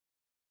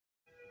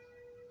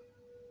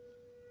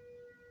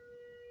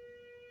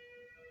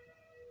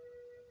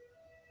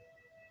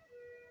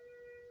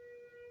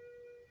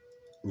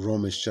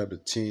Romans chapter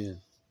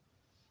 10,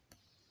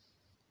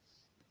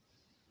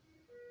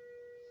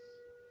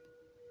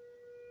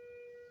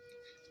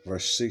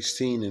 verse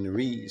 16, and it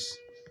reads,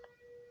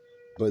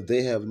 "But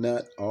they have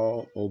not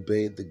all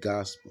obeyed the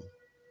gospel.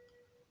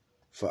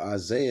 For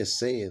Isaiah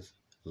saith,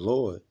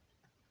 Lord,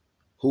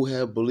 who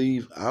have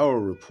believed our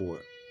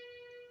report?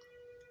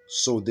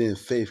 So then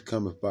faith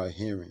cometh by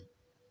hearing,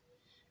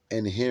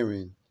 and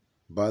hearing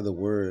by the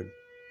word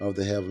of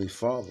the Heavenly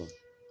Father.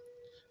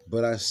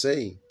 But I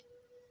say,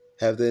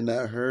 have they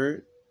not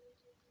heard?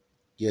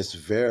 Yes,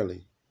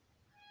 verily,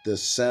 the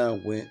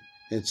sound went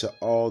into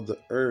all the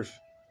earth,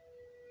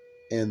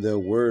 and their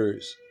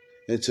words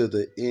into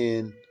the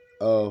end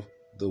of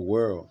the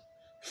world."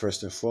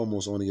 First and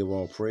foremost, I want to give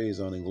all praise,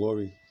 honor, and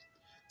glory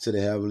to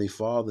the Heavenly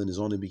Father and His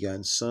only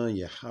begotten Son,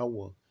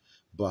 Yahweh,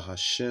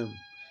 Bahashem,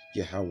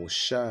 Yahweh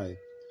Shai,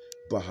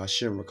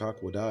 Bahashem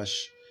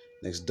Rakakwadash.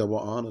 Next, double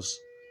honors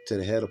to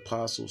the head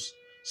apostles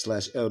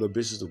 / elder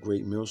bishops of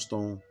Great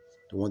Millstone,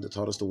 the one that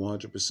taught us the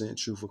 100%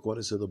 truth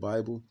according to the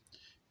Bible.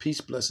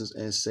 Peace, blessings,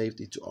 and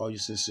safety to all you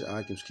sincere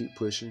icons. Keep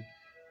pushing,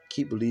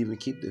 keep believing,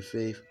 keep the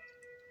faith.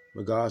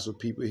 Regardless of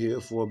people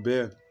here for a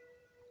bear.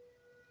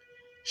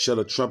 Shall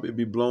a trumpet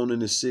be blown in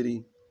the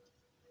city,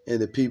 and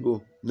the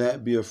people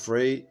not be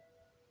afraid?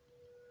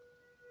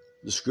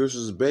 The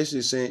scriptures is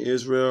basically saying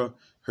Israel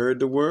heard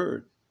the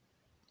word.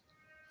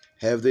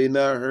 Have they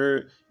not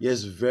heard?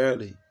 Yes,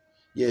 verily.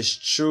 Yes,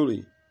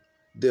 truly.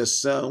 Their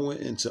sound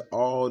went into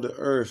all the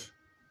earth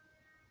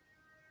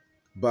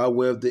by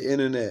way of the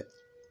internet.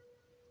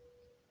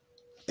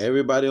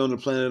 Everybody on the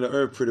planet of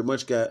Earth pretty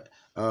much got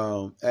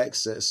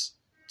access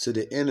to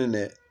the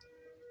internet.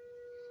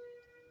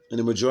 And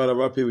the majority of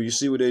our people, you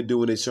see what they do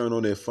when they turn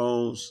on their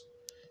phones,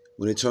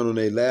 when they turn on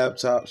their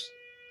laptops.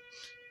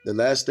 The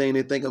last thing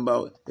they think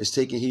about is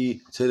taking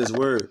heed to this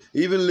word,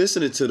 even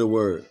listening to the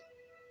word.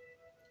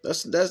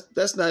 That's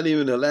not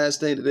even the last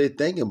thing that they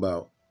think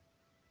about.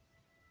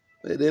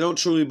 They don't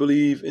truly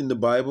believe in the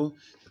Bible.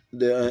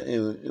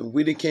 And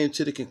we came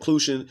to the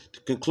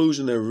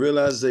conclusion and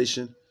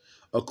realization,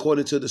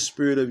 according to the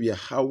spirit of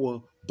Yahweh,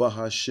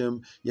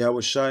 Bahashem, Yahweh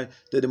Shai,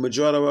 that the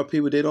majority of our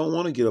people, they don't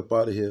want to get up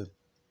out of here.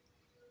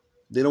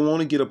 They don't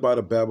want to get up out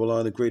of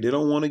Babylon the Great. They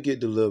don't want to get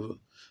delivered.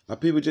 Our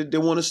people, they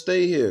want to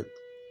stay here.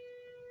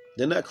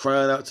 They're not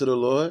crying out to the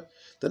Lord.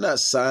 They're not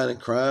sighing and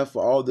crying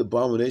for all the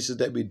abominations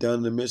that be done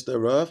in the midst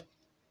thereof.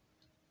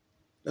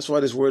 That's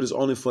why this word is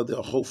only for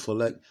the hopeful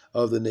elect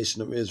of the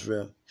nation of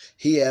Israel.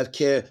 He hath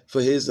care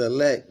for his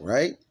elect,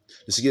 right?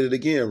 Let's get it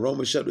again.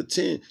 Romans chapter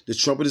 10. The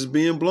trumpet is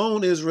being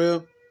blown,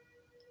 Israel.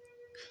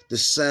 The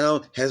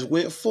sound has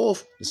went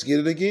forth. Let's get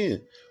it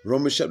again.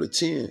 Romans chapter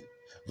 10,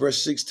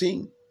 verse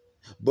 16.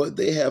 But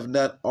they have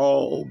not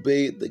all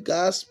obeyed the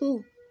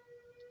gospel.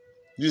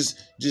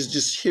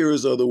 Just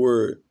hearers of the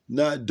word,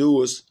 not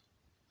doers.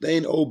 They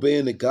ain't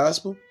obeying the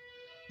gospel.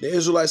 The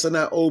Israelites are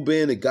not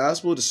obeying the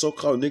gospel. The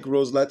so-called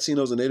Negroes,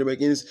 Latinos, and Native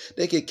Americans,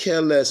 they could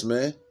care less,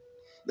 man.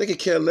 They could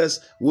care less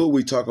what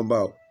we talking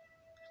about.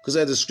 Because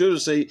as the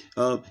scriptures say,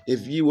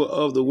 if you were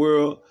of the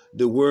world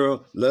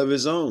love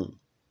his own.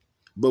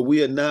 But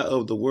we are not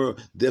of the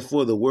world,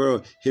 therefore the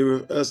world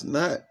heareth us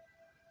not.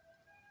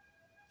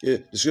 Yeah,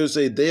 the scriptures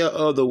say, they are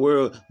of the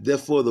world,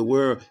 therefore the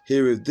world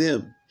heareth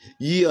them.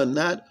 Ye are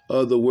not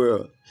of the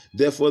world,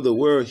 therefore the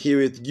world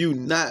heareth you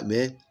not,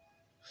 man.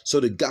 So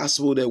the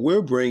gospel that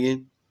we're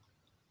bringing,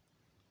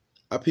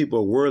 our people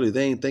are worldly.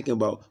 They ain't thinking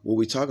about what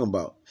we're talking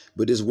about.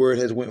 But this word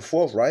has went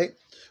forth, right?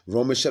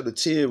 Romans chapter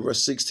 10,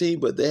 verse 16.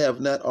 But they have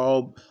not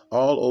all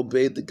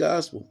obeyed the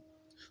gospel.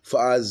 For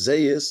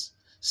Isaiah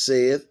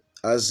saith,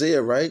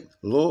 Isaiah, right?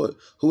 Lord,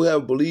 who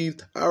have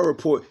believed our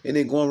report. And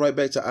then going right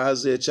back to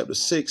Isaiah chapter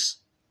 6,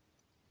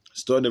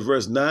 starting at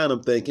verse 9,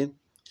 I'm thinking.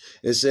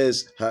 It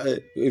says,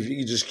 if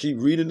you just keep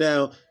reading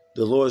down,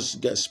 the Lord's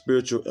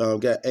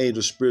got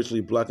angels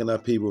spiritually blocking our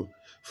people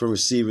from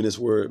receiving this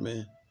word,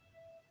 man.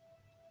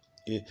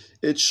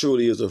 It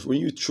truly is when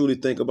you truly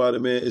think about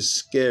it, man, it's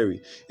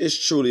scary. It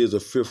truly is a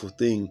fearful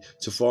thing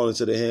to fall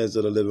into the hands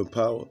of the living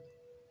power.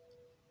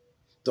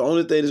 The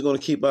only thing that's going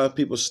to keep our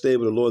people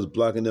stable, the Lord is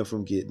blocking them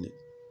from getting it.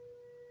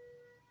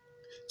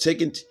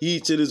 Taking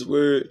heed to this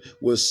word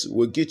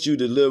will get you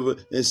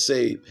delivered and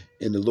saved.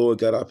 And the Lord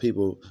got our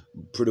people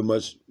pretty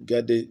much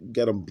got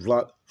them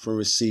blocked from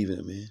receiving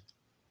it, man.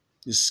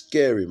 It's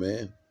scary,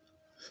 man.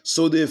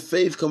 So then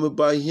faith cometh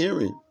by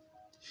hearing.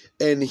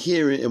 And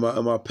hearing, and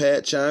my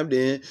pad chimed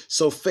in.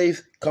 So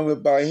faith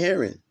cometh by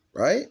hearing,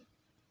 right?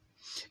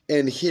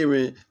 And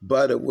hearing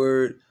by the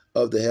word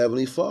of the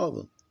Heavenly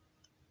Father.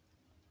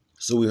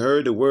 So we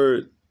heard the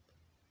word,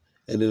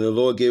 and then the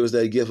Lord gave us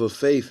that gift of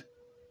faith.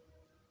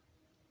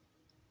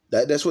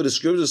 That's what the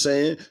scriptures are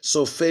saying.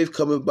 So faith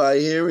cometh by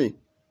hearing.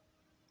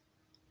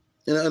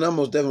 And I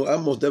most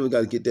definitely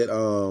got to get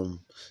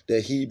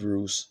that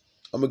Hebrews.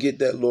 I'm gonna get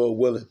that, Lord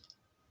willing.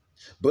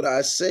 But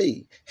I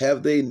say,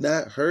 have they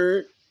not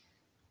heard?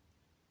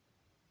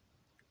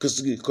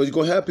 Because you're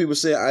going to have people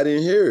say, I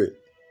didn't hear it.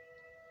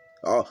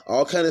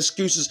 All kind of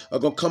excuses are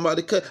going to come out of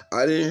the cut.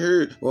 I didn't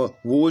hear it. Well,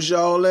 where was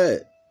y'all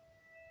at?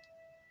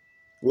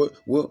 What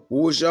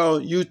was y'all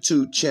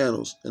YouTube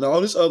channels and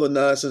all this other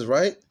nonsense,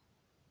 right?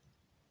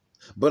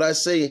 But I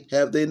say,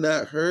 have they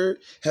not heard?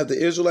 Have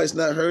the Israelites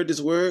not heard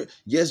this word?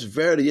 Yes,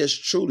 verily, yes,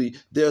 truly,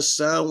 their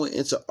sound went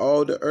into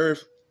all the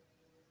earth,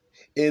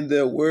 in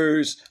their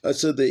words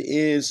unto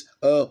the ends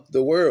of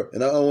the world.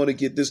 And I don't want to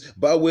get this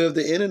by way of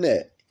the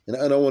internet. And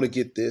I don't want to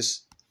get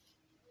this.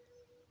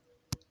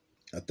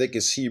 I think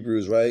it's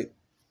Hebrews, right?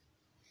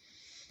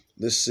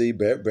 Let's see.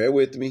 Bear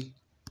with me.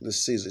 Let's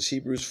see. Is it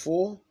Hebrews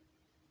 4?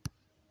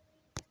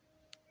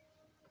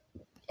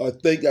 I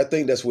think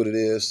that's what it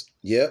is.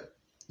 Yep.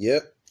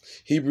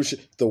 Hebrews,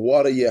 the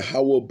water,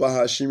 Yahweh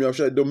Bahashim. I'm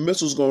sure the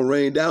missiles gonna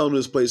rain down in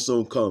this place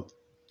soon come.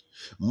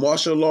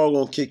 Martial law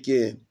gonna kick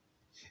in.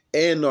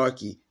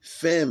 Anarchy,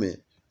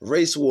 famine,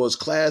 race wars,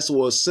 class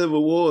wars,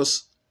 civil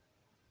wars.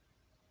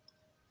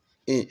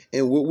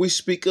 And what we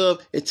speak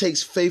of, it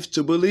takes faith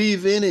to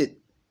believe in it.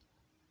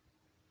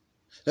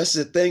 That's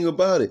the thing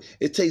about it.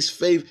 It takes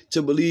faith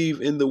to believe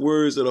in the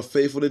words that are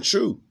faithful and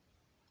true.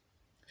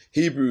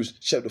 Hebrews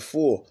chapter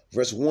 4,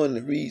 verse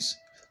 1 reads,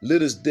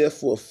 let us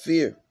therefore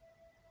fear,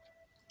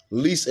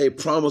 lest a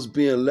promise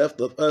being left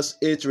of us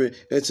entering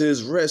into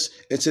his rest,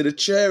 into the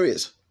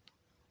chariots.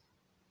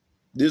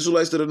 The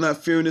Israelites that are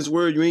not fearing this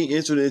word, you ain't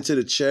entering into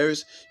the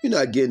chariots. You're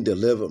not getting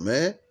delivered,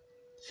 man.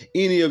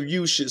 Any of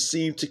you should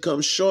seem to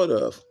come short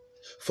of.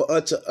 For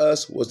unto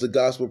us was the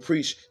gospel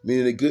preached,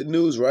 meaning the good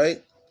news,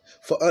 right?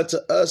 For unto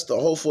us, the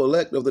hopeful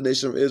elect of the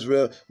nation of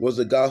Israel, was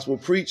the gospel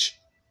preached.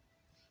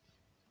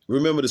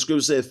 Remember, the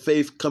scripture said,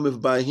 faith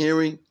cometh by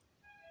hearing.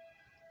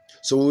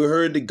 So when we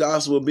heard the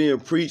gospel being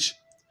preached,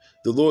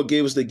 the Lord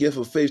gave us the gift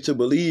of faith to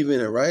believe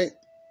in it, right?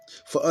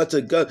 For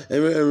unto God,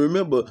 and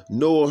remember,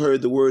 Noah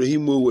heard the word, he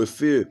moved with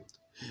fear.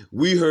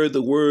 We heard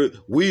the word,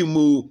 we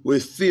move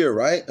with fear,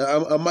 right?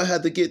 I might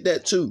have to get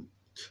that too.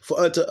 For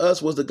unto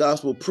us was the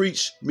gospel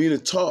preached, meaning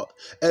taught,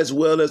 as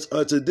well as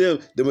unto them.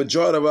 The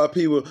majority of our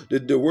people,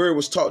 the word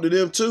was taught to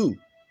them too.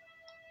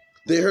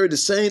 They heard the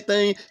same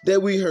thing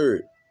that we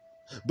heard.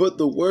 But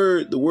the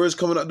words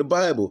coming out the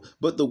Bible,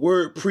 but the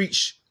word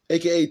preached,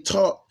 aka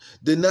taught,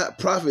 did not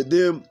profit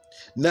them,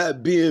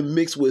 not being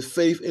mixed with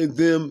faith in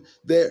them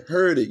that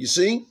heard it. You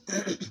see?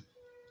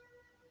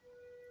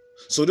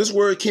 So this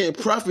word can't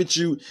profit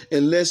you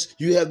unless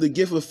you have the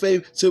gift of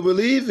faith to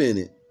believe in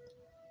it.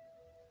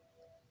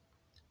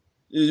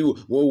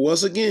 Well,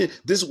 once again,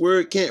 this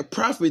word can't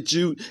profit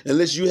you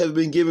unless you have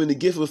been given the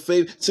gift of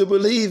faith to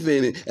believe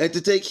in it and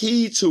to take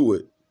heed to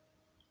it.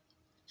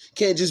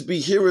 Can't just be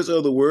hearers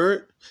of the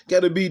word.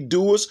 Got to be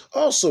doers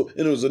also. And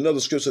there was another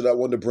scripture that I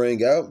wanted to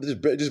bring out.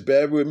 Just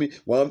bear with me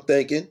while I'm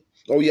thinking.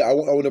 Oh yeah, I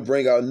want to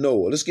bring out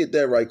Noah. Let's get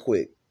that right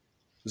quick.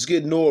 Let's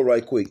get Noah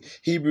right quick.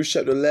 Hebrews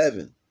chapter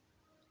 11.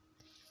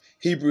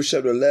 Hebrews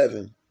chapter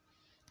 11,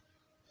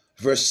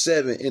 verse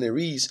 7. And it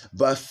reads,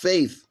 by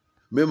faith.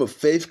 Remember,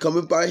 faith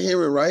coming by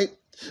hearing, right?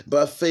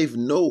 By faith,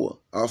 Noah,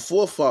 our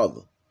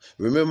forefather.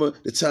 Remember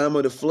the time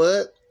of the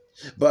flood?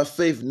 By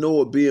faith,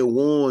 Noah, being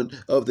warned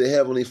of the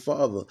Heavenly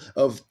Father,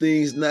 of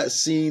things not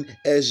seen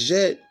as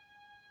yet.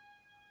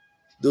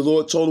 The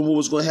Lord told him what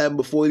was going to happen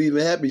before it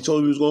even happened. He told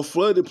him he was going to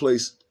flood the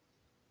place.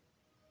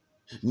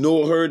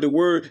 Noah heard the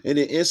word, and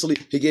then instantly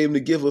he gave him the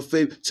gift of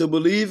faith to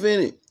believe in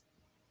it.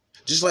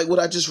 Just like what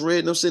I just read,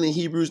 and I'm saying in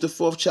Hebrews, the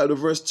 4th chapter,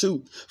 verse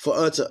 2. For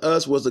unto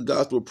us was the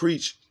gospel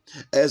preached,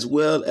 as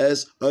well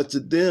as unto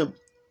them.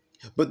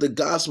 But the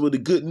gospel, the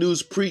good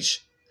news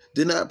preached,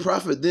 did not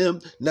profit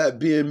them, not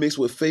being mixed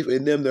with faith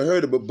in them that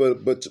heard it.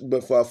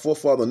 But for our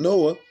forefather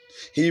Noah,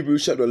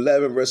 Hebrews chapter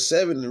 11, verse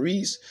 7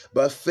 reads,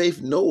 by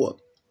faith Noah,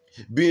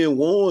 being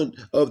warned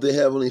of the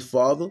Heavenly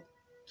Father,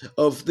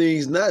 of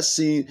things not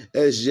seen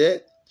as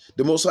yet,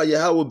 the Most High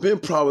Yahweh been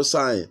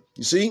prophesying.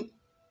 You see?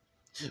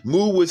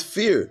 Move with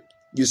fear.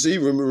 You see?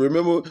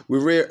 Remember we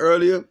read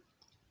earlier?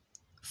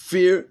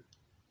 Fear,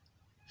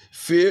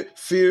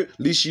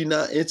 lest you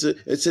not enter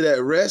into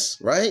that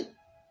rest, right?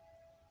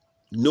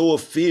 Noah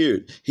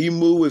feared. He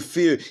moved with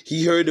fear.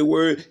 He heard the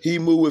word. He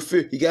moved with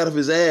fear. He got off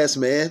his ass,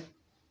 man.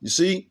 You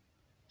see?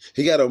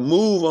 He got to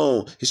move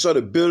on. He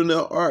started building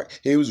an ark.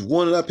 And he was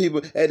warning our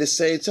people at the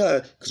same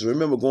time. Because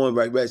remember, going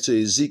back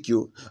to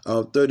Ezekiel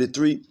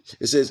 33,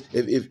 it says,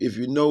 if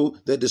you know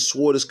that the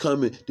sword is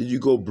coming, then you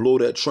go blow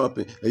that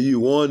trumpet and you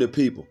warn the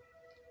people.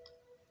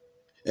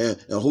 And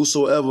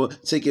whosoever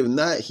taketh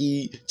not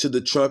heed to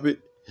the trumpet,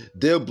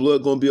 their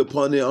blood going to be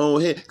upon their own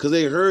head, because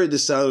they heard the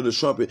sound of the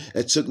trumpet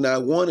and took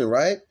not warning,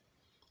 right?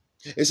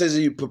 It says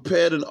he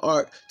prepared an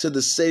ark to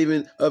the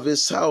saving of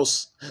his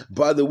house,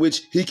 by the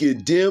which he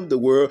condemned the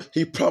world.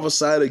 He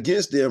prophesied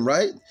against them,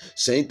 right?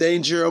 Same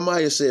thing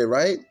Jeremiah said,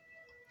 right?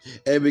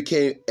 And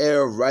became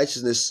heir of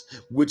righteousness,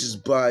 which is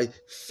by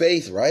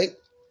faith, right?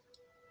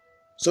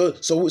 So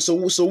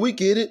we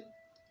get it.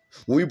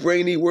 When we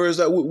bring these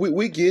words out,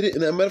 we get it.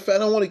 And as a matter of fact, I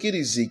don't want to get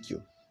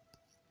Ezekiel.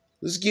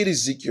 Let's get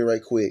Ezekiel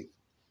right quick.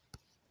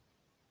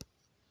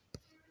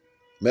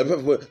 Matter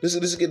of fact,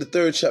 let's get the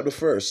 3rd chapter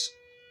first.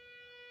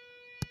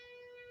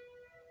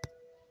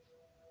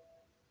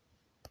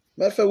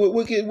 Matter of fact,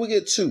 we'll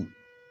get 2.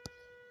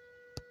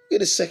 Get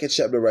the 2nd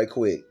chapter right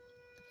quick.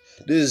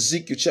 This is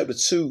Ezekiel chapter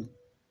 2.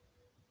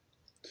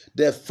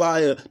 That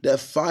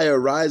fire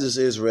rises,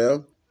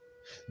 Israel.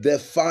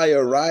 That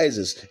fire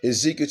rises.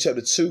 Ezekiel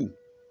chapter 2.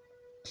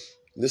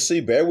 Let's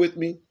see, bear with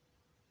me.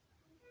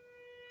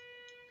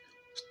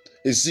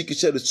 Ezekiel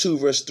chapter 2,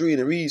 verse 3,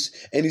 and it reads,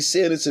 "And he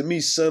said unto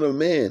me, Son of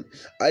man,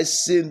 I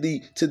send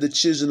thee to the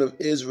children of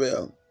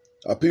Israel,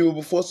 a people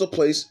before some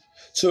place,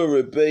 to a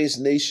rebellious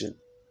nation,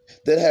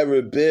 that have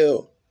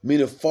rebelled,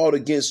 meaning fought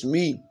against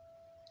me.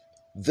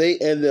 They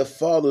and their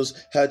fathers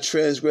have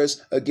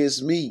transgressed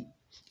against me,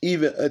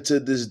 even unto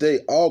this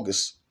day,"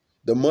 August,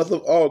 the month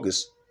of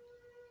August,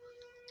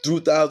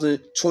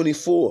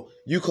 2024.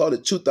 You call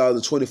it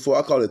 2024.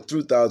 I call it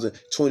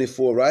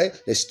 2024,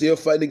 right? They're still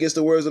fighting against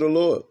the words of the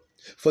Lord.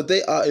 For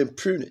they are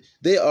imprudent.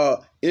 They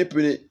are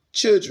imprudent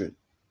children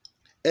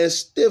and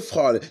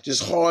stiff-hearted,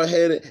 just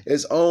hard-headed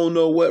as I don't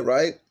know what,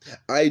 right?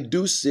 I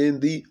do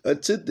send thee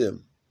unto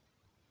them.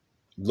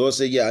 The Lord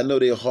said, yeah, I know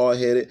they're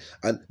hard-headed.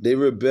 They're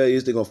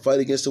rebellious. They're going to fight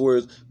against the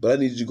words, but I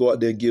need you to go out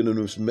there and give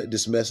them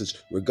this message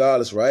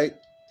regardless, right?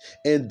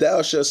 "And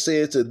thou shalt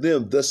say unto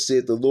them, Thus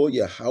saith the Lord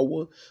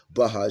Yahweh,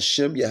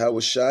 Bahashem,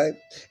 Yahweh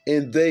Shai,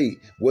 and they,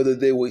 whether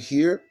they will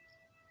hear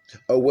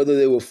or whether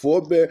they will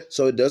forbear,"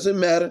 so it doesn't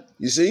matter,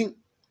 you see,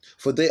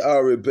 "for they are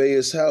a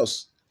rebellious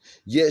house,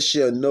 yet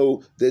shall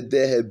know that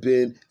there had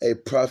been a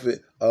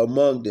prophet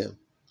among them,"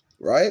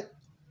 right?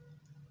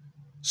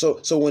 So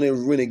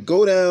when it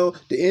go down,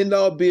 the end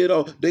all be it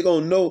all, they're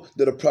going to know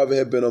that a prophet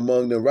had been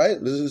among them,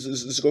 right?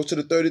 Let's go to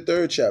the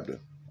 33rd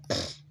chapter.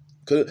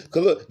 Cause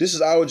look, this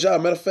is our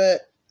job. Matter of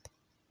fact,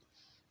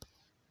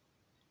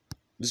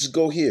 let's just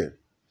go here.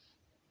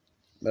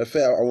 Matter of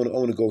fact, I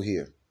want to go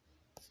here.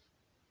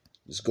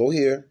 Let's go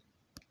here.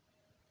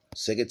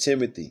 2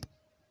 Timothy.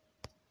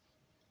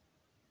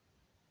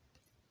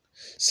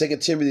 2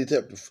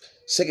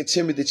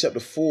 Timothy chapter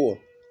 4,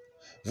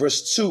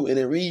 verse 2, and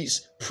it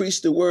reads,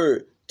 "Preach the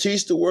word,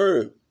 teach the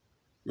word."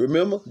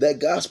 Remember that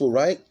gospel,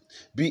 right?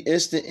 "Be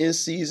instant in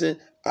season,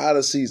 out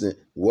of season.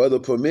 Weather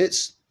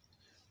permits,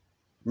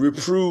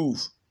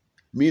 reprove,"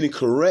 meaning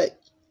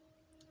correct.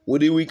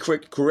 What are we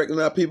correcting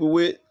our people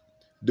with?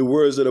 The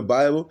words of the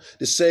Bible.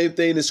 The same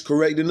thing that's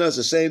correcting us,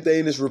 the same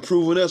thing that's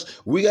reproving us.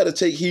 We got to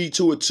take heed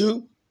to it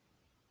too,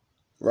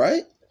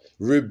 right?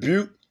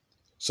 Rebuke.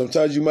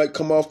 Sometimes you might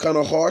come off kind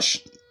of harsh.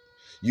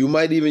 You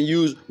might even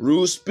use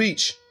rude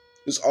speech.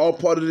 It's all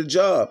part of the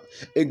job.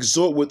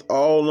 "Exhort with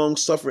all long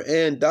suffering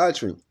and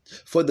doctrine,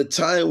 for the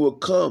time will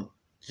come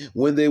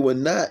when they will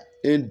not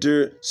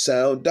endure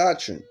sound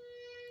doctrine,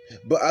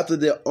 but after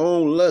their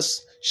own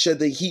lusts shall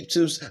they heap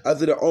to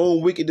after their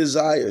own wicked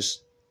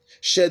desires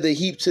shall they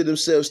heap to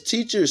themselves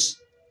teachers,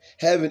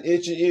 having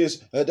itching ears."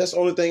 That's the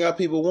only thing our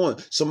people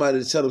want.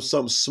 Somebody to tell them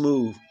something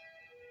smooth.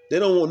 They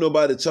don't want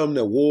nobody to tell them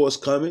that war is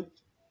coming,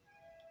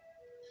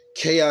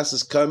 chaos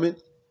is coming,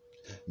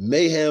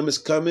 mayhem is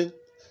coming,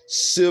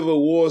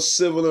 civil war,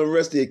 civil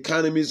unrest, the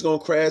economy is going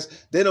to crash.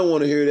 They don't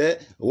want to hear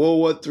that. World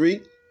War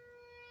III.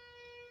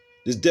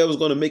 This devil's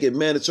going to make it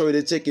mandatory.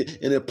 They take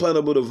it an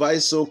implantable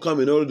device soon come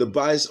in order to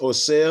buy or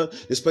sell.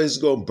 This place is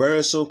going to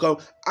burn soon come.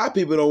 Our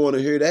people don't want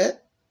to hear that.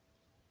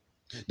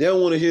 They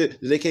don't want to hear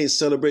that they can't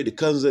celebrate the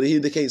cousins of the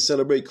heathen. They can't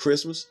celebrate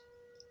Christmas,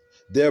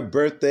 their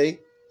birthday,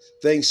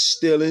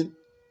 Thanksgiving,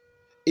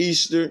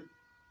 Easter,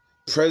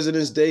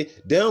 President's Day.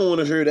 They don't want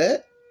to hear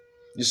that.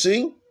 You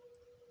see?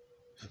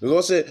 The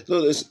Lord said,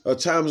 look, a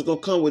time is going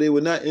to come where they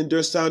will not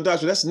endure sound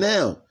doctrine. That's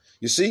now.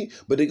 You see?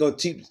 But they're going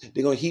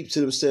to heap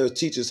to themselves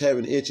teachers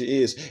having itching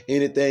ears,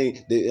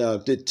 anything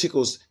that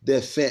tickles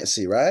their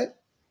fancy, right?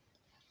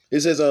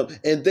 It says,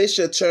 "And they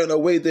shall turn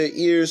away their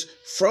ears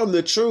from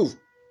the truth."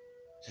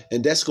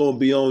 And that's going to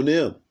be on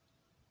them.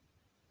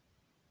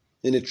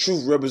 And the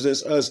truth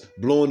represents us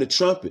blowing the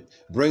trumpet,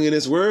 bringing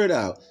His word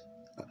out.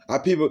 Our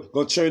people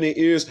going to turn their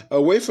ears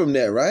away from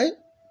that, right?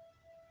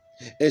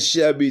 "And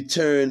shall be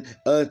turned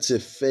unto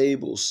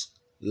fables,"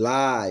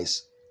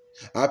 lies.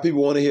 Our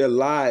people want to hear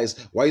lies.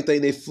 Why you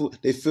think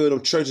they fill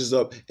them churches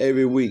up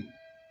every week?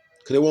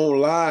 Because they want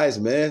lies,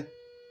 man.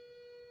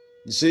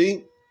 You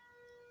see?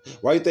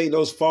 Why you think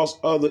those false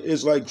other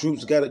Israelite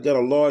groups got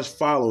a large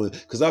following?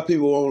 Because our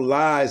people want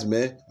lies,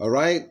 man. All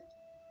right?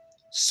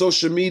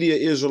 Social media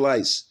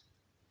Israelites.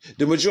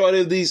 The majority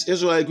of these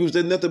Israelite groups,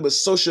 they're nothing but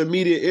social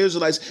media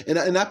Israelites.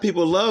 And our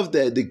people love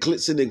that. The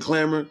glitz and the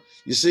glamour.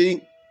 You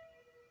see?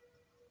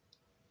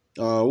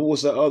 What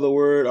was the other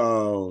word?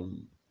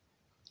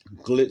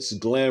 Glitz,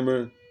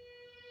 glamour.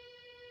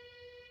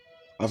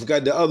 I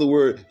forgot the other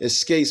word.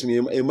 Escapes me.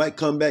 It might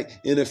come back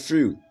in a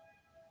few.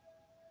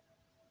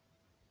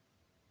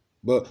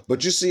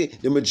 But you see,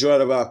 the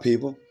majority of our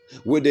people,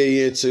 what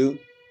they into?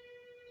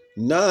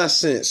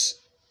 Nonsense.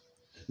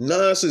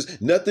 Nonsense.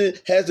 Nothing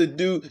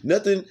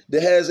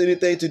that has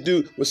anything to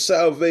do with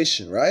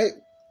salvation, right?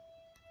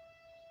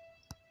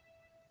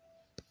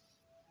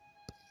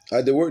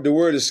 The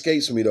word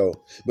escapes me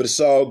though, but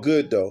it's all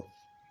good though.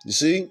 You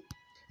see?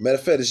 Matter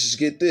of fact, let's just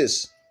get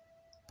this.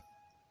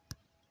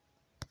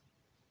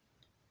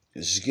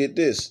 Let's just get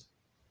this.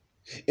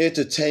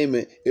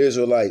 Entertainment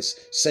Israelites.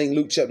 St.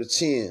 Luke chapter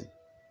 10.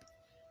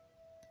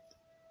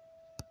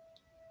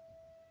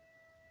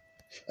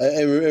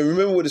 And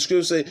remember what the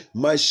scripture say,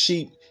 my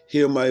sheep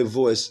hear my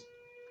voice.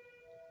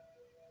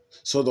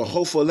 So the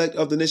hopeful elect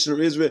of the nation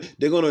of Israel,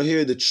 they're going to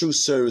hear the true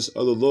service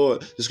of the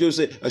Lord. The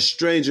scripture say, a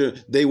stranger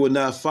they will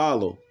not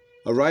follow.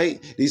 All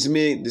right? These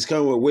men, this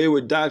kind of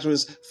wayward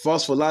doctrines,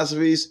 false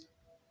philosophies,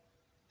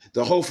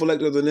 the hopeful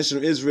elect of the nation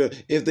of Israel,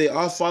 if they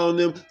are following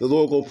them, the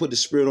Lord going to put the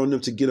spirit on them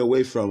to get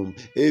away from them.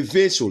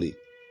 Eventually.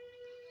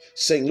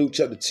 St. Luke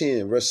chapter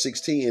 10, verse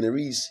 16, and it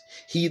reads,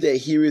 he that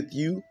heareth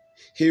you,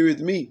 heareth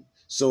me.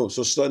 So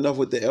starting off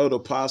with the elder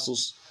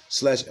apostles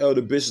 /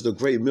 elder bishops, the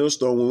great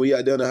millstone, when we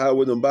out down the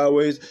highways and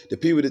byways, the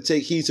people that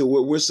take heed to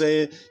what we're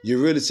saying,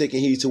 you're really taking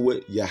heed to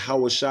what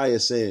Yahweh Shai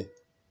is saying.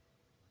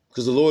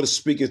 Because the Lord is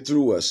speaking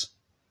through us.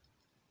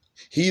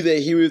 He that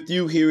heareth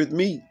you, heareth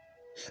me.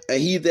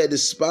 And he that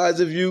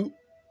despiseth you,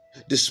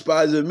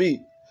 despiseth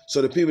me.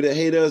 So the people that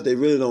hate us, they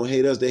really don't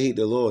hate us, they hate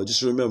the Lord.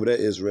 Just remember that,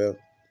 Israel.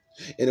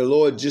 And the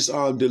Lord just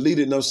deleted,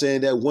 you know what I'm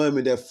saying, that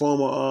woman, that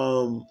former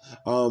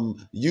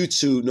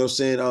YouTube, you know what I'm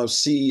saying,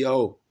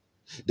 CEO.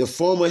 The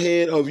former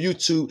head of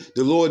YouTube,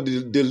 the Lord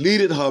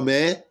deleted her,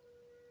 man.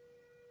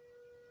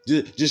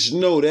 Just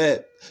know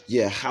that.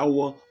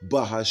 Yahweh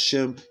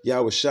Bahashem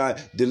Yahweh Shai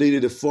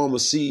deleted the former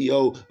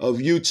CEO of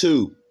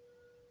YouTube.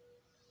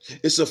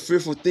 It's a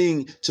fearful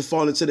thing to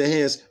fall into the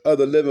hands of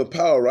the living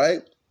power,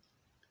 right?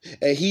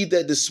 And he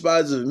that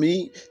despiseth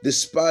me,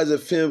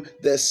 despiseth him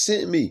that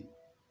sent me.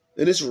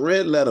 In this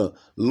red letter,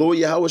 Lord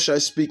Yahweh Shai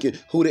speaking,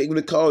 who they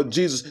gonna call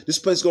Jesus. This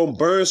place gonna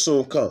burn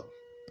soon come.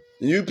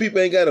 And you people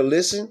ain't gotta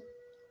listen.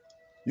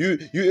 You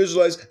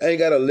Israelites ain't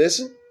gotta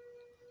listen.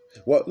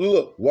 Well,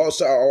 look,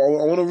 so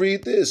I want to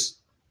read this.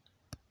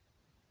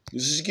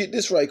 Let's just get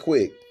this right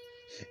quick.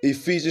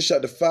 Ephesians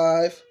chapter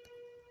 5,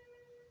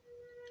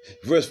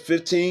 verse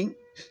 15.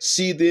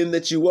 See then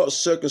that you walk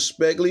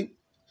circumspectly.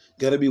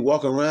 Gotta be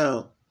walking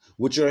around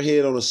with your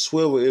head on a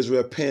swivel,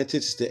 Israel, paying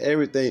attention to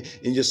everything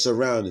in your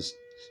surroundings.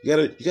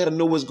 You gotta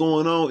know what's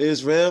going on,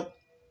 Israel.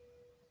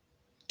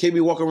 Can't be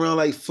walking around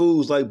like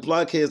fools, like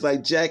blockheads,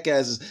 like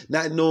jackasses,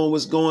 not knowing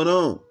what's going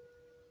on.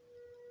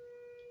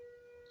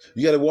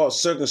 You got to walk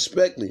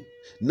circumspectly,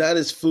 not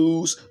as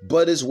fools,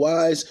 but as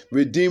wise,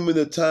 redeeming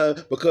the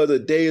time because the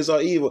days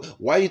are evil.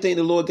 Why do you think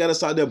the Lord got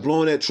us out there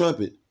blowing that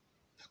trumpet?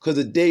 Because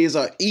the days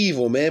are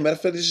evil, man. Matter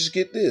of fact, let's just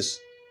get this.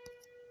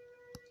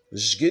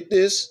 Let's just get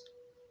this.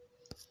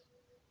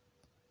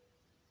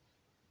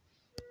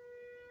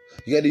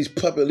 You got these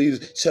puppet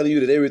leaders telling you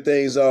that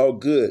everything's all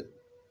good.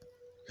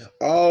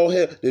 All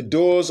hell, the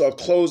doors are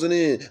closing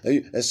in,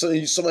 and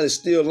somebody's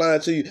still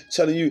lying to you,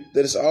 telling you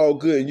that it's all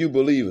good, and you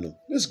believe in them.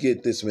 Let's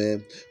get this,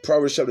 man.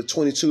 Proverbs chapter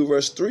 22,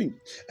 verse 3.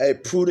 A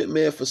prudent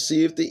man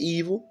foreseeth the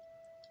evil,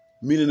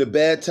 meaning the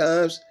bad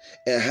times,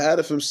 and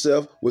hideth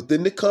himself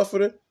within the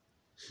comforter,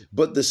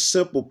 but the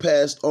simple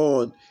pass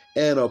on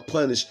and are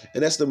punished.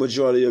 And that's the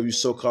majority of you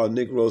so-called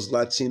Negroes,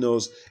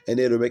 Latinos, and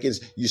Native Americans.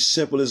 You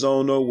simple as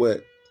all know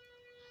what.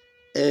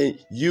 And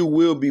you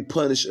will be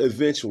punished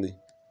eventually.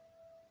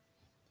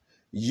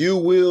 You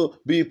will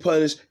be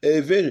punished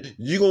eventually.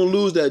 You're going to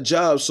lose that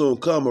job soon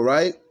coming,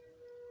 right?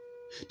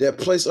 That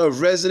place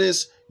of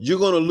residence, you're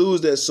going to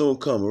lose that soon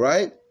coming,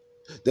 right?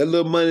 That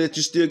little money that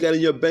you still got in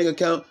your bank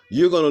account,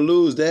 you're going to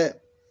lose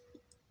that.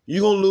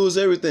 You're going to lose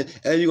everything,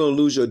 and you're going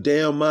to lose your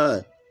damn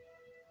mind.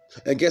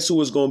 And guess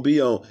who it's going to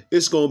be on?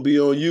 It's going to be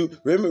on you.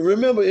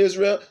 Remember,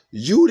 Israel,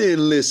 you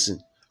didn't listen,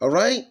 all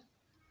right?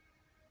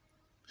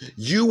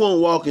 You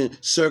won't walk in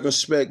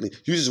circumspectly.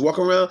 You just walk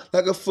around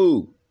like a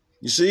fool.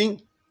 You see?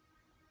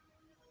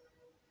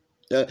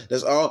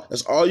 That's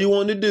all you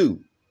want to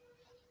do.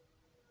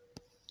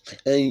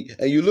 And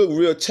you look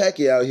real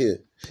tacky out here.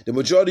 The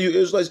majority of you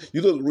Israelites,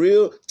 you look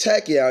real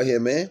tacky out here,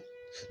 man.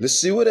 Let's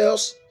see what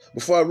else.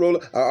 Before I roll,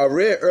 I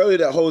read earlier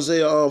that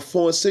Hosea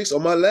 4:6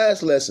 on my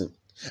last lesson.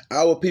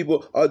 Our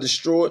people are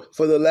destroyed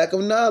for the lack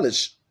of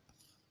knowledge.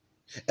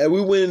 And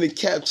we went into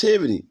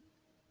captivity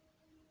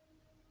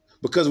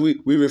because we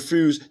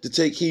refuse to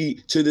take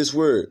heed to this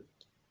word.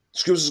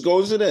 Scriptures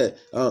goes to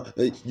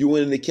that. You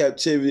went into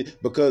captivity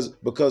because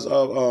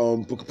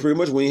of pretty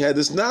much when you had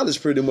this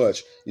knowledge, pretty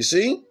much. You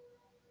see?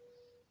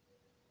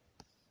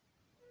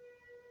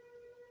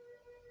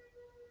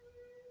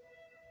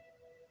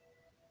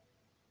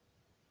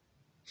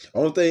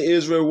 Only thing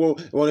Israel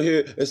want to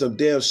hear is some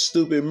damn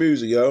stupid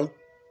music, yo.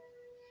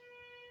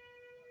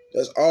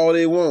 That's all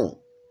they want.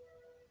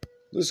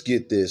 Let's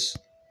get this.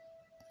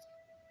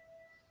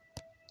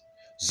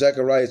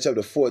 Zechariah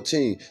chapter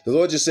 14. The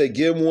Lord just said,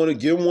 give him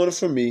one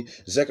from me.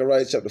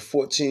 Zechariah chapter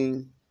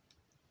 14.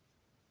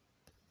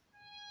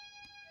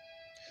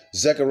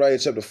 Zechariah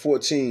chapter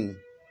 14.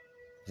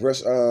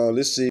 Verse,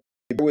 let's see.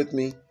 Bear with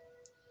me.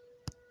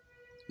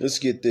 Let's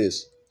get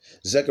this.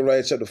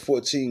 Zechariah chapter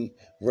 14,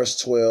 verse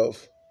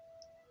 12.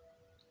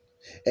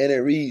 And it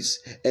reads,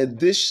 and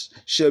this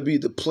shall be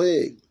the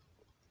plague.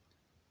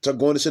 So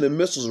going into the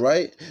missiles,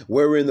 right?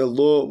 Wherein the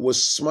Lord will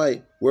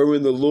smite,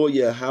 wherein the Lord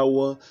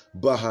Yahweh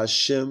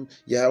Bahashem,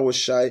 Yahweh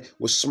Shai,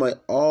 will smite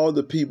all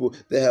the people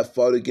that have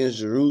fought against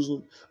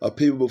Jerusalem, a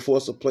people before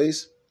us a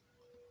place.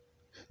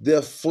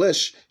 Their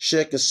flesh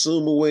shall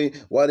consume away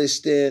while they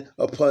stand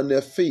upon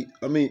their feet.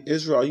 I mean,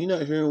 Israel, you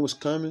not hearing what's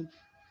coming?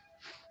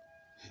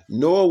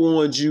 Noah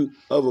warned you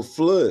of a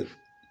flood.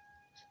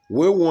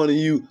 We're warning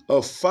you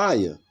of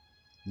fire.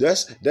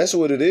 That's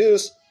what it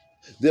is.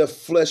 Their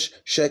flesh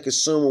shall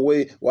consume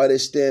away while they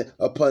stand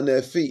upon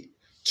their feet.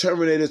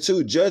 Terminator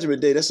 2,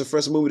 Judgment Day. That's the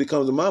first movie that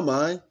comes to my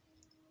mind.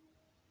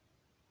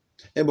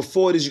 And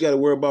before this, you got to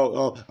worry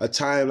about a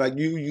time like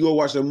you go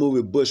watch the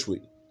movie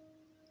Bushwick,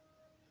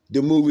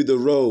 the movie The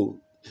Road.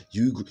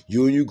 You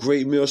and you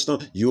Great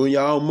Millstone, you and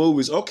y'all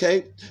movies.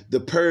 Okay, The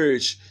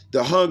Purge,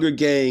 The Hunger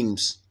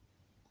Games.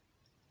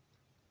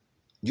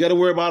 You got to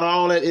worry about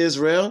all that,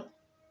 Israel.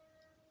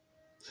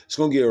 It's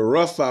going to get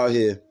rough out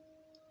here.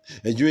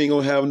 And you ain't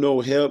going to have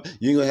no help.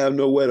 You ain't going to have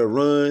nowhere to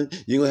run.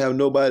 You ain't going to have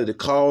nobody to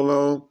call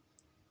on.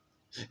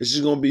 It's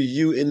just going to be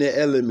you in the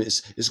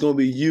elements. It's going to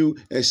be you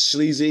and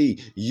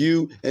Sleazy,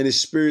 you and the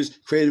Spirit's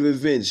creative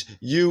advantage,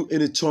 you in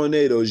the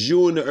tornadoes,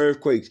 you in the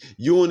earthquakes,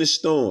 you in the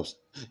storms,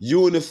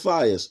 you in the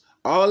fires,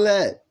 all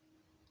that.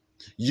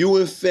 You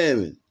in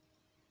famine.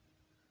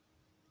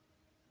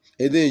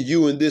 And then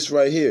you in this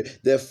right here.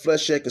 That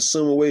flesh shall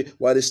consume away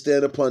while they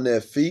stand upon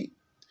their feet.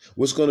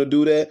 What's going to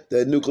do that?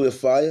 That nuclear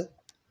fire.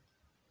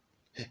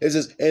 It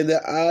says, and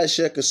their eyes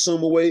shall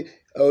consume away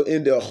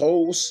in their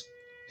holes,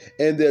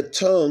 and their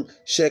tongue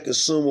shall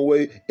consume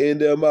away in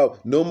their mouth.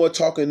 No more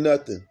talking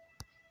nothing.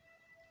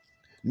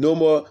 No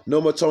more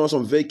talking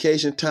some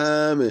vacation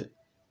time and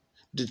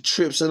the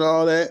trips and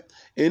all that.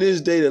 In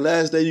this day, the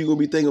last day you're going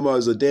to be thinking about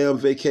is a damn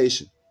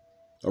vacation.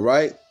 All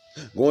right?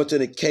 Going to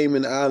the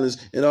Cayman Islands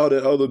and all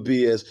that other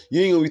BS.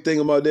 You ain't going to be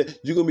thinking about that.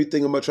 You're going to be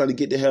thinking about trying to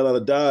get the hell out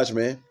of Dodge,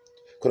 man.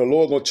 Because the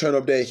Lord going to turn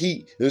up that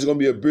heat. And it's going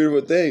to be a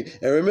beautiful thing.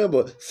 And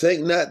remember,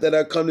 think not that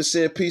I come to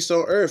send peace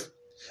on earth.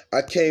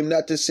 I came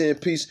not to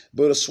send peace,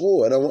 but a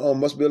sword. And I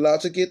must be allowed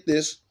to get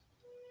this.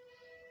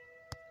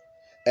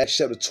 Acts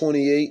chapter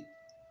 28.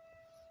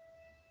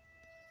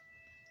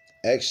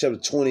 Acts chapter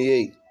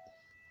 28.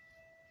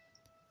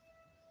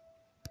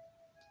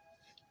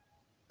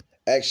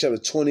 Acts chapter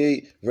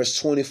 28, verse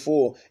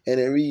 24. And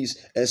it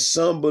reads, and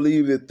some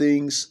believe the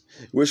things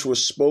which were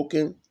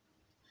spoken,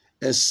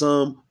 and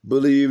some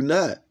believe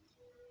not.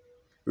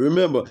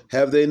 Remember,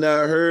 have they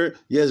not heard?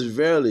 Yes,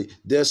 verily,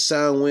 their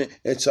sound went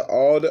into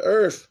all the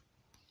earth.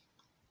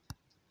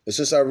 And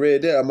since I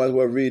read that, I might as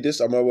well read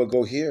this. I might as well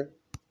go here.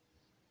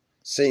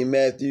 St.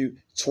 Matthew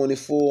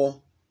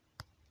 24.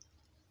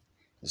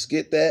 Let's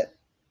get that.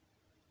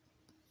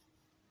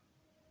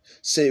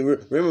 Say,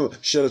 remember,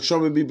 shall the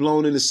trumpet be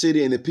blown in the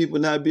city and the people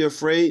not be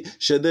afraid?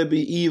 Shall there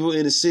be evil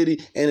in the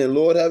city and the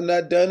Lord have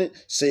not done it?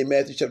 St.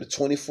 Matthew chapter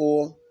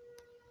 24.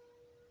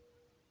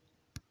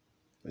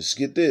 Let's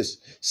get this.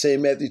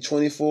 St. Matthew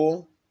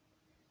 24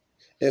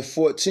 and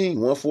 14,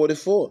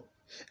 144.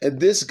 And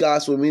this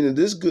gospel, meaning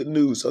this good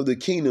news of the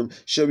kingdom,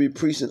 shall be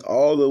preached in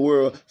all the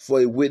world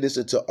for a witness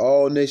unto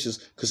all nations,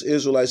 because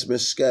Israelites have been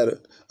scattered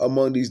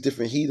among these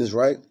different heathens,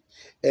 right?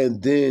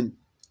 And then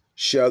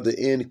shall the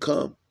end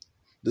come.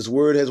 This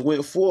word has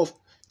went forth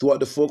throughout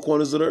the four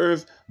corners of the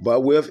earth by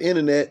way of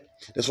internet.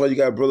 That's why you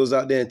got brothers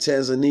out there in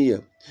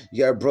Tanzania.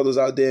 You got brothers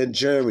out there in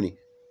Germany,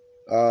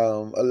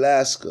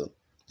 Alaska,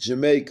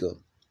 Jamaica,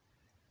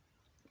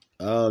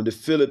 the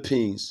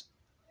Philippines.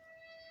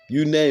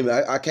 You name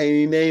it. I can't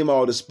even name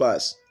all the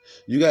spots.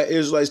 You got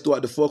Israelites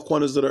throughout the four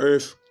corners of the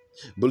earth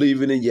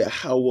believing in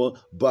Yahweh,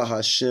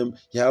 Bahashem,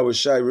 Yahweh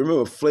Shai.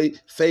 Remember,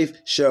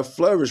 faith shall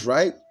flourish,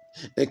 right?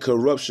 And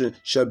corruption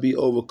shall be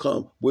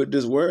overcome with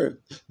this word.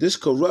 This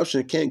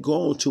corruption can't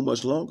go on too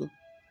much longer.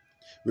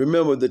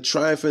 Remember, the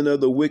triumphing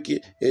of the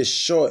wicked is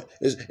short.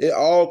 It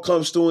all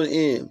comes to an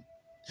end.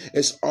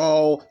 It's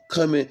all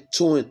coming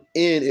to an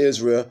end,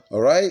 Israel.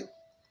 All right?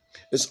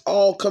 It's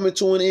all coming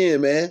to an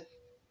end, man.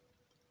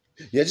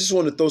 Yeah, I just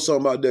want to throw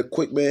something out there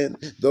quick, man.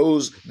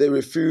 Those that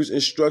refuse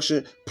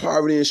instruction,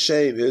 poverty and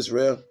shame,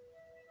 Israel.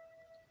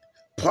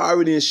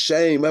 Poverty and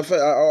shame. Matter of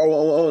fact, I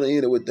want to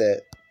end it with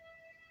that.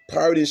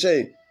 Poverty and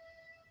shame.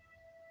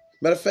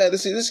 Matter of fact,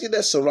 let's get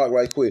that Sirach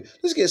right quick.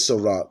 Let's get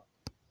Sirach.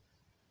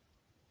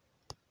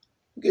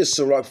 Get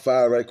Sirach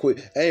 5 right quick.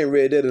 I ain't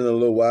read that in a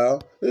little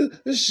while.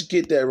 Let's just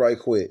get that right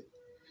quick.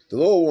 The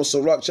Lord wants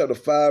Sirach chapter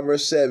 5,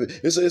 verse 7.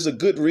 It's a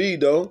good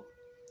read, though.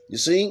 You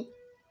see?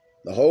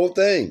 The whole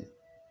thing.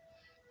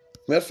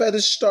 Matter of fact,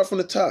 let's start from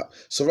the top.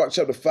 Sirach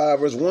chapter 5,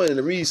 verse 1, and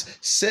it reads,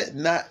 set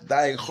not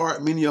thy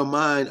heart, meaning your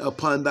mind,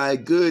 upon thy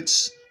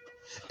goods,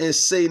 and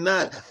say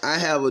not, I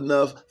have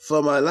enough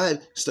for my life.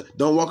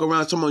 Don't walk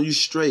around talking about you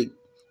straight.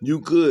 You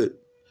good.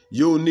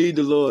 You don't need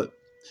the Lord.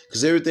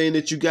 Because everything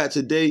that you got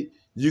today,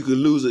 you could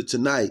lose it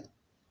tonight.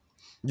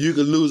 You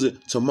could lose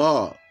it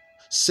tomorrow.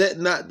 Set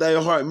not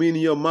thy heart,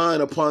 meaning your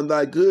mind, upon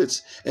thy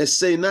goods, and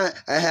say not,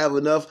 I have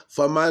enough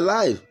for my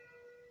life.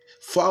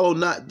 Follow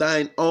not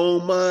thine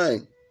own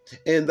mind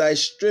and thy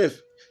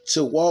strength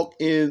to walk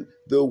in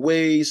the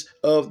ways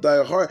of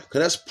thy heart.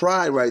 Because that's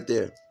pride right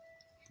there.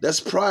 That's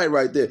pride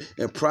right there.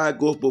 And pride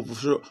goeth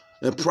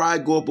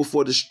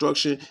before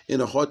destruction,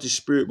 and a haughty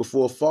spirit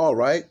before a fall,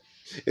 right?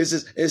 It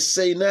says, and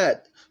say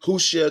not, Who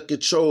shall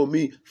control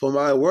me for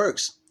my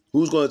works?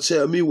 Who's going to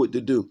tell me what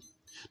to do?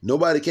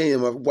 Nobody can.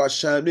 If I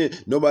watch chimed in,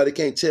 nobody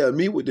can't tell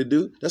me what to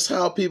do. That's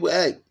how people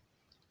act.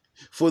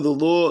 For the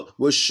Lord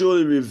will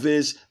surely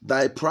revenge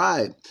thy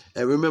pride.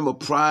 And remember,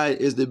 pride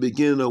is the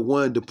beginning of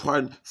one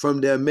departing from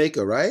their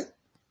maker, right?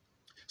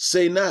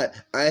 Say not,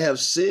 I have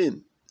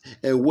sinned,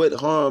 and what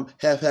harm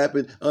hath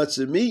happened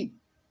unto me?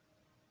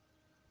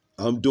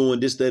 I'm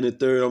doing this, that, and the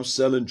third. I'm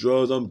selling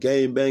drugs. I'm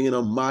gang banging.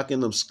 I'm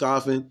mocking. I'm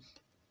scoffing.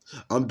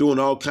 I'm doing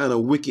all kind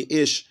of wicked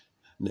ish.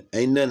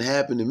 Ain't nothing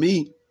happened to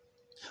me.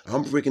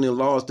 I'm breaking the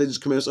laws, statutes,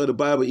 commandments of the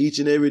Bible each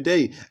and every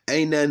day.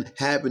 Ain't nothing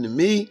happened to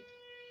me.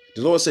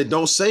 The Lord said,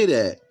 don't say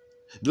that.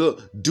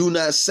 Look, do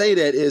not say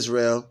that,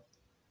 Israel.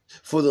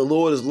 For the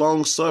Lord is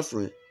long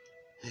suffering.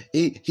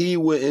 He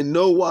will in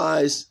no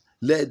wise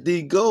let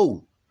thee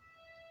go.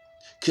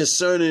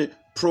 Concerning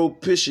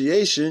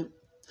propitiation,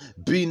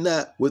 be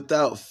not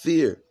without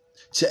fear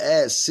to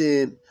add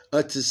sin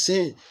unto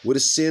sin. What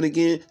is sin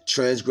again?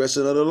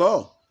 Transgression of the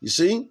law. You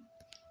see?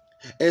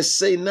 And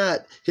say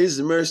not,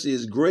 his mercy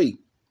is great.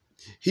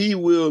 He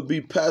will be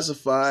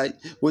pacified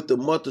with the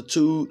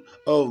multitude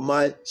of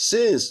my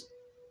sins.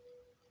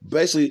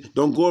 Basically,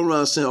 don't go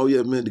around saying, oh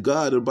yeah, man, the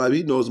God of the Bible,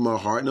 he knows my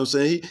heart. You know what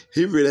I'm saying?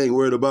 He really ain't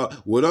worried about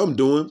what I'm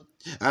doing.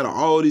 Out of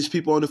all these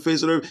people on the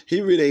face of the earth,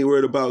 he really ain't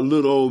worried about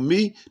little old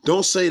me.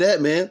 Don't say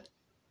that, man.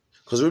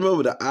 Because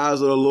remember, the eyes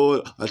of the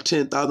Lord are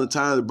 10,000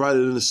 times brighter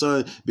than the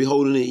sun,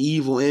 beholding the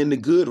evil and the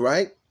good,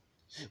 right?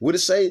 What it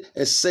say?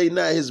 And say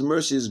not, his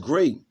mercy is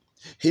great.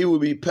 He will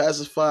be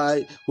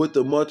pacified with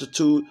the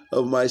multitude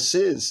of my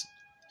sins.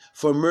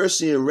 For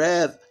mercy and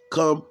wrath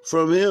come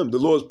from him. The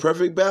Lord's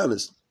perfect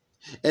balance.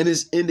 And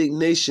his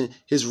indignation,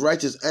 his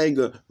righteous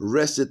anger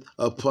resteth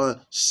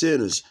upon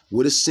sinners.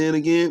 What is sin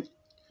again?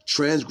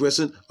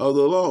 Transgression of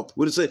the law.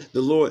 What does it say?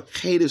 The Lord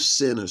hateth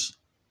sinners.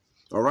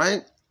 All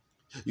right?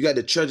 You got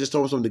the churches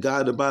talking from the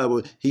God of the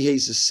Bible. He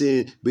hates the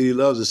sin, but he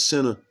loves a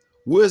sinner.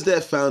 Where's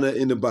that found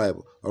in the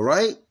Bible? All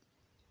right?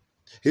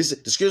 The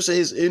scripture says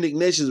his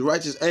indignation, his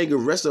righteous anger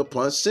rests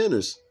upon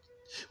sinners.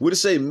 What does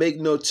it say? Make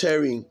no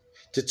tarrying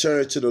to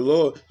turn to the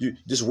Lord.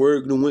 This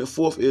word that went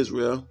forth,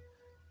 Israel.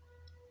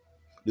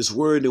 This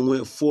word that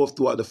went forth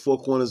throughout the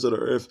four corners of the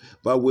earth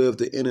by way of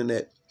the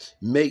internet.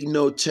 Make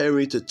no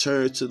tarrying to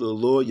turn to the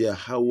Lord,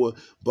 Yahweh,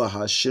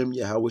 Bahashem,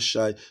 Yahweh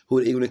Shai,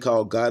 who they even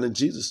call God and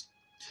Jesus.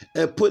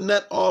 And putting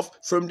that off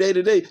from day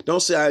to day.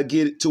 Don't say I'll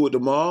get to it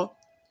tomorrow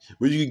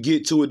when you can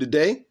get to it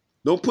today.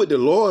 Don't put the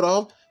Lord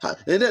off.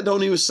 And that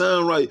don't even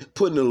sound right.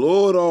 Putting the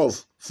Lord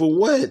off. For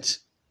what?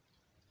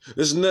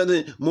 There's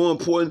nothing more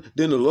important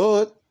than the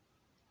Lord.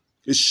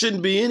 It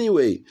shouldn't be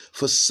anyway.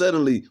 For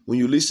suddenly, when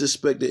you least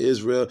expect it,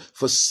 Israel,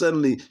 for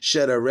suddenly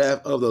shall the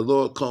wrath of the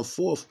Lord come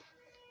forth.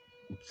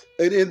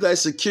 And in thy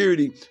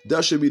security,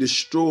 thou shalt be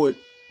destroyed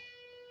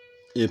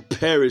and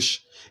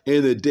perish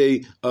in the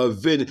day of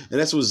vengeance. And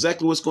that's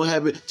exactly what's going to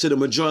happen to the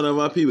majority of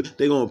our people.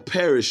 They're going to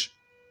perish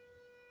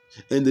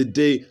in the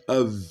day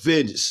of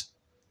vengeance.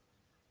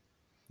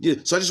 Yeah,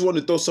 so I just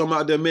wanted to throw something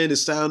out there, man. The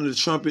sound of the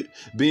trumpet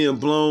being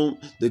blown,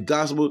 the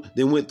gospel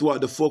then went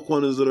throughout the four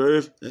corners of the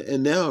earth,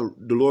 and now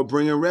the Lord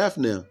bringing wrath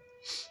now.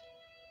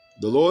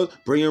 The Lord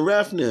bringing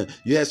wrath now.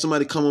 You had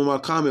somebody come on my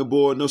comment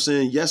board, no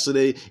saying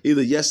yesterday,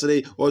 either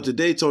yesterday or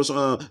today, told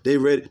us they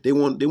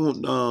want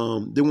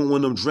one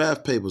of them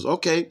draft papers.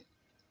 Okay,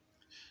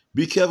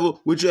 be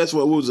careful what you ask for.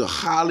 What was it,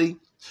 Holly?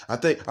 I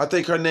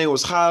think her name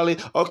was Holly.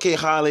 Okay,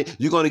 Holly,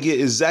 you're going to get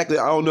exactly,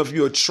 I don't know if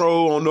you're a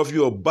troll, I don't know if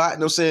you're a bot, you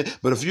know what I'm saying?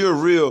 But if you're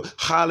real,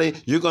 Holly,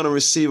 you're going to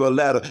receive a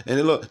letter. And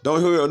then look,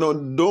 don't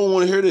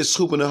want to hear this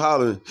hooping and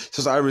hollering.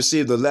 Since I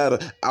received the letter,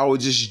 I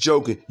was just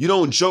joking. You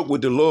don't joke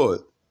with the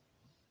Lord.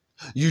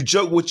 You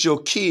joke with your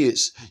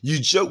kids. You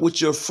joke with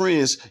your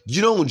friends.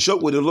 You don't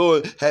joke with the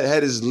Lord.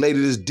 Had this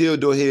lady, this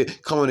dildo here,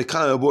 come on the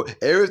comment board.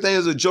 Everything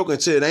is a joke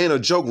until it ain't a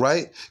joke,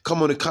 right?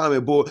 Come on the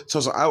comment board.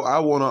 So I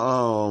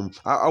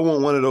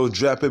want one of those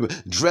draft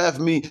papers. Draft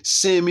me,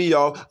 send me,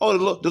 y'all. Oh,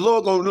 the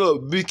Lord gonna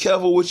look. Be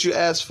careful what you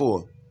ask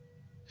for.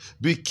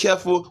 Be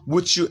careful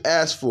what you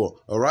ask for.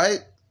 All right.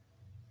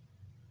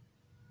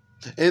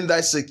 In thy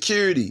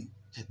security,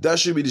 thou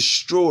should be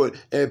destroyed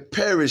and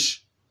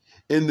perish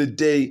in the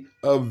day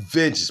of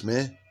vengeance,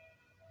 man.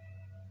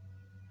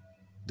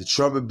 The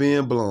trumpet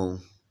being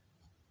blown.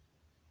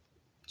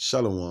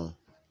 Shalom.